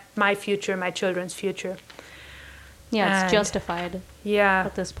my future, my children's future. Yeah, it's And justified yeah,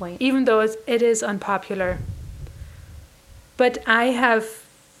 at this point. even though it is unpopular. But I have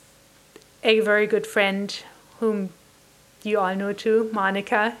a very good friend whom you all know too,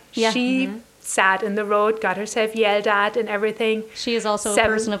 Monica. Yeah. She sat in the road, got herself yelled at and everything. She is also a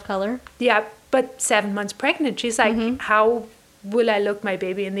 7 person of color. Yeah, but 7 months pregnant. She's like, how will I look my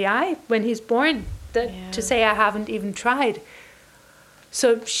baby in the eye when he's born? To say I haven't even tried.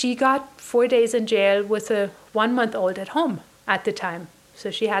 So she got 4 days in jail with a 1-month-old at home at the time. So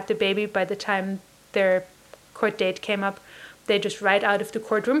she had the baby by the time their court date came up. They just right out of the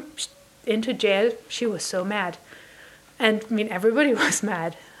courtroom into jail. She was so mad. And I mean, everybody was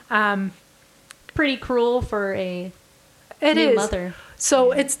mad. Pretty cruel for a It new is. mother.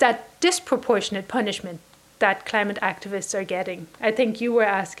 So it's that disproportionate punishment that climate activists are getting. I think you were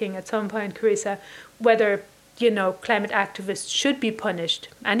asking at some point, Carissa, whether, climate activists should be punished.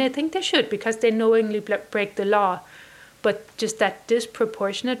 And I think they should because they knowingly break the law. But just that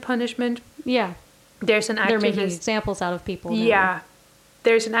disproportionate punishment, Yeah. there's an activist. They're making examples out of people now. Yeah.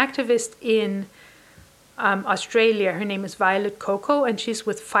 There's an activist in Australia. Her name is Violet Coco, and she's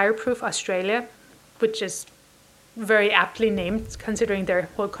with Fireproof Australia, which is very aptly named considering their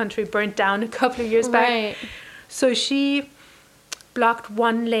whole country burnt down a couple of years back. Right. So she blocked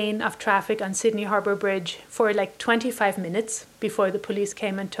 1 lane of traffic on Sydney Harbour Bridge for like 25 minutes before the police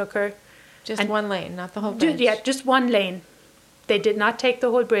came and took her. Just one lane, not the whole bridge. Yeah, just 1 lane. They did not take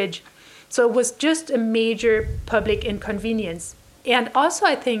the whole bridge. So it was just a major public inconvenience. And also,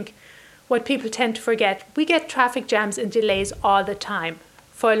 I think what people tend to forget, we get traffic jams and delays all the time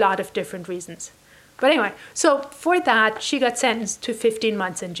for a lot of different reasons. But anyway, so for that, she got sentenced to 15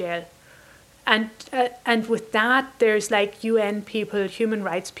 months in jail. And with that, there's like UN people, human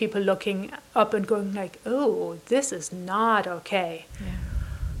rights people looking up and going like, oh, this is not okay. Yeah.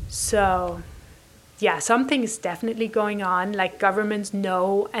 So, yeah, something is definitely going on. Like governments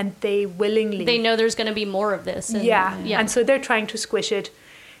know and they willingly. They know there's going to be more of this. And, Yeah. And so they're trying to squish it.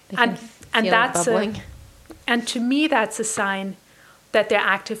 And feel it that's bubbling. and to me that's a sign that they're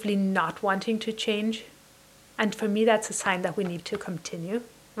actively not wanting to change. And for me that's a sign that we need to continue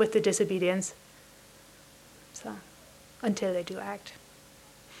with the disobedience. So until they do act.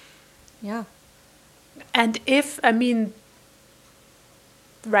 Yeah. And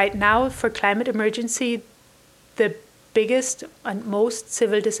right now for climate emergency, the biggest and most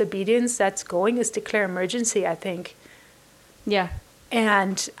civil disobedience that's going is declare emergency, I think. Yeah.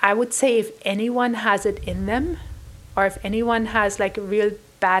 And I would say if anyone has it in them, or if anyone has like a real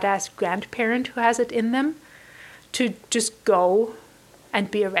badass grandparent who has it in them, to just go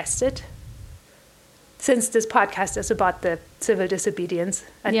and be arrested. Since this podcast is about the civil disobedience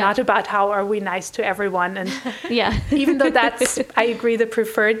and not about how are we nice to everyone. And Yeah. even though that's, I agree, the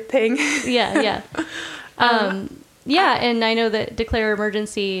preferred thing. Yeah. Yeah, and I know that Declare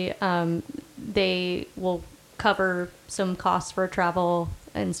Emergency, they will cover some costs for travel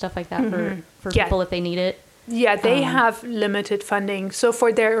and stuff like that for people if they need it. Yeah, they have limited funding. So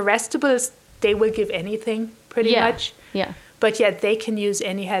for their arrestables, they will give anything pretty much. Yeah. But yet they can use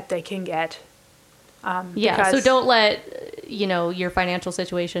any help they can get. Yeah, so don't let, your financial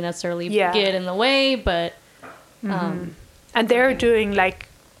situation necessarily get in the way, but... and they're doing like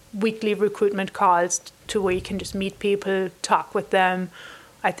weekly recruitment calls to where you can just meet people, talk with them.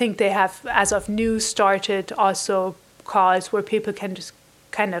 I think they have, as of new, started also calls where people can just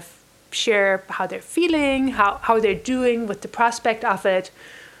kind of share how they're feeling, how they're doing with the prospect of it,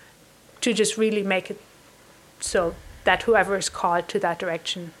 to just really make it so that whoever is called to that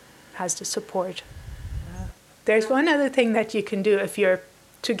direction has the support. There's one other thing that you can do if you're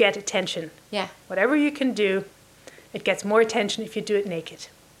to get attention. Yeah. Whatever you can do, it gets more attention if you do it naked.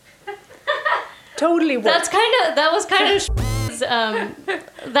 Totally works.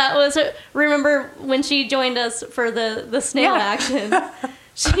 Remember when she joined us for the snail action?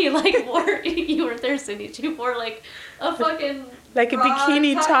 She wore, you weren't there, Cindy, she wore a fucking... Like a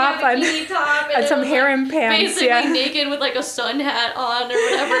bikini top and some harem pants. Basically naked with a sun hat on or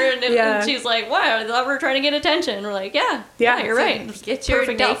whatever. And she's like, wow, I thought we were trying to get attention. And we're like, yeah, you're right. Get your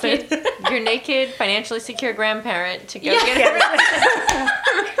Perfect naked, your naked, financially secure grandparent to go get arrested.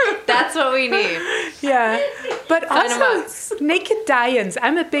 That's what we need. Yeah. But also naked die-ins.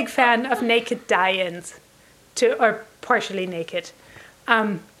 I'm a big fan of naked die-ins, or partially naked.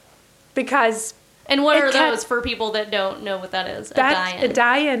 Because... And what are those for people that don't know what that is? A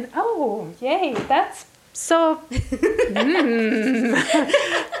die-in. Oh, yay. That's so...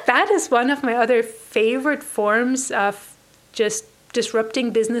 That is one of my other favorite forms of just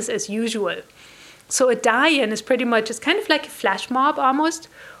disrupting business as usual. So a die-in is pretty much, it's kind of like a flash mob almost,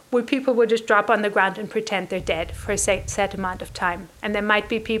 where people will just drop on the ground and pretend they're dead for a set amount of time. And there might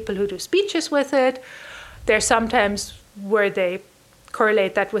be people who do speeches with it. There's sometimes where they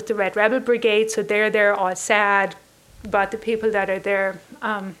correlate that with the Red Rebel Brigade, so they're all sad about the people that are there.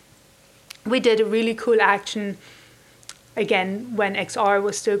 We did a really cool action, again, when XR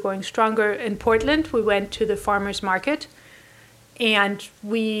was still going stronger in Portland. We went to the farmers market, and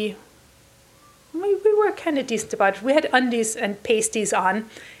we were kind of decent about it. We had undies and pasties on,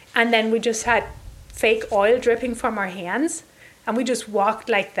 and then we just had fake oil dripping from our hands, and we just walked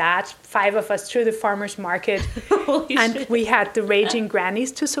like that, 5 of us, through the farmers market. And shit. We had the raging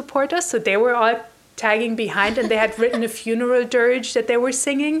grannies to support us, so they were all tagging behind, and they had written a funeral dirge that they were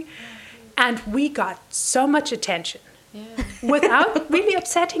singing, and we got so much attention. Yeah. Without really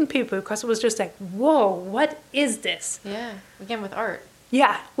upsetting people, because it was just like, whoa, what is this? Yeah, again, with art.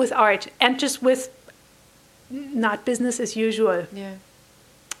 Yeah, with art, and just with not business as usual. Yeah.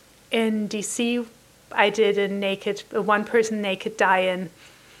 In DC, I did a one-person naked die-in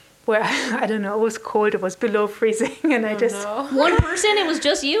where, I don't know, it was cold, it was below freezing, and One person, it was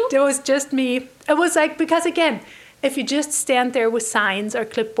just you? It was just me. It was like, because again, if you just stand there with signs or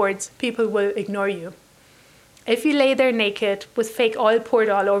clipboards, people will ignore you. If you lay there naked with fake oil poured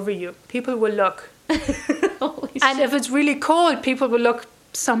all over you, people will look. And if it's really cold, people will look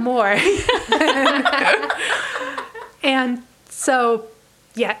some more. And so,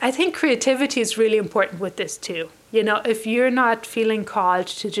 yeah, I think creativity is really important with this too. You know, if you're not feeling called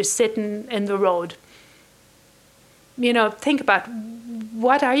to just sit in the road, you know, think about,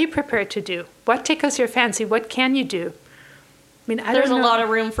 what are you prepared to do? What tickles your fancy? What can you do? I mean, There's a lot of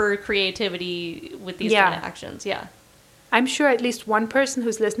room for creativity with these kind of actions, yeah. I'm sure at least one person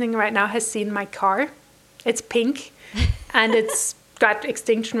who's listening right now has seen my car. It's pink, and it's got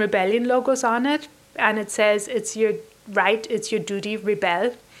Extinction Rebellion logos on it, and it says, it's your right, it's your duty,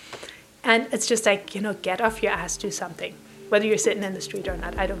 rebel. And it's just like, you know, get off your ass, do something. Whether you're sitting in the street or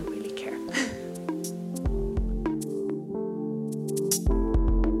not, I don't really care.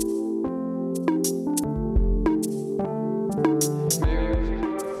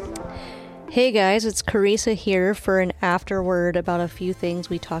 Hey guys, it's Carissa here for an afterword about a few things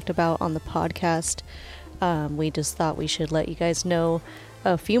we talked about on the podcast. We just thought we should let you guys know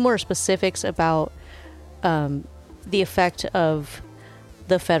a few more specifics about the effect of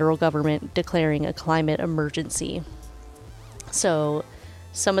the federal government declaring a climate emergency. So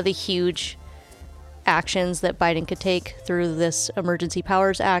some of the huge actions that Biden could take through this Emergency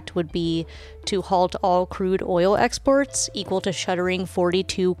Powers Act would be to halt all crude oil exports, equal to shuttering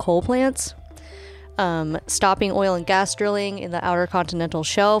 42 coal plants, stopping oil and gas drilling in the outer continental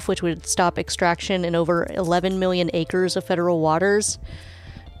shelf, which would stop extraction in over 11 million acres of federal waters,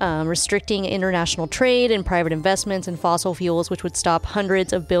 restricting international trade and private investments in fossil fuels, which would stop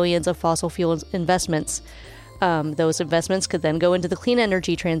hundreds of billions of fossil fuel investments. Those investments could then go into the clean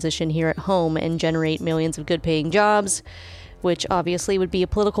energy transition here at home and generate millions of good-paying jobs, which obviously would be a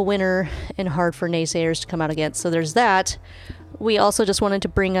political winner and hard for naysayers to come out against. So there's that. We also just wanted to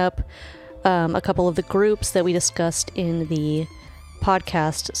bring up a couple of the groups that we discussed in the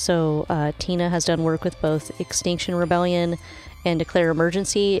podcast. So Tina has done work with both Extinction Rebellion and Declare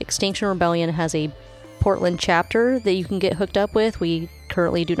Emergency. Extinction Rebellion has a Portland chapter that you can get hooked up with. We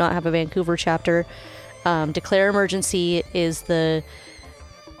currently do not have a Vancouver chapter. Declare Emergency is the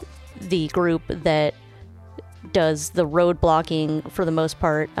group that does the road blocking, for the most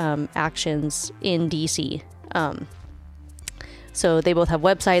part, actions in DC. So they both have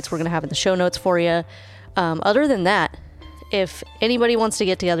websites we're going to have in the show notes for you. Other than that, if anybody wants to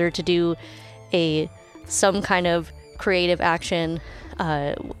get together to do some kind of creative action,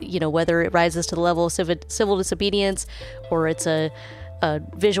 whether it rises to the level of civil disobedience or it's a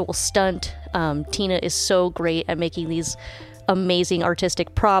visual stunt, Tina is so great at making these amazing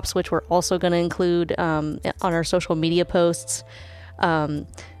artistic props, which we're also going to include on our social media posts. Let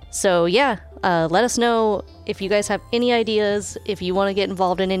us know if you guys have any ideas, if you want to get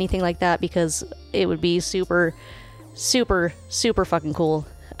involved in anything like that, because it would be super, super, super fucking cool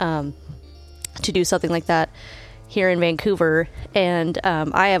to do something like that here in Vancouver. And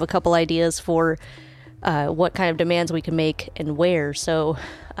I have a couple ideas for what kind of demands we can make and where. So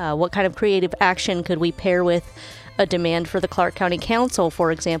what kind of creative action could we pair with a demand for the Clark County Council,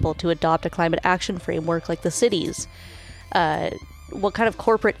 for example, to adopt a climate action framework like the cities? What kind of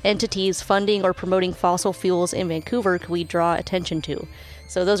corporate entities funding or promoting fossil fuels in Vancouver could we draw attention to?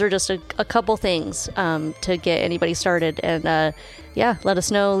 So those are just a couple things to get anybody started. And let us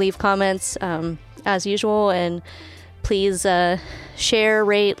know, leave comments as usual, and Please share,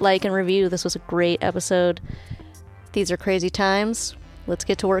 rate, like, and review. This was a great episode. These are crazy times. Let's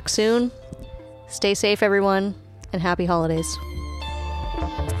get to work soon. Stay safe, everyone, and happy holidays.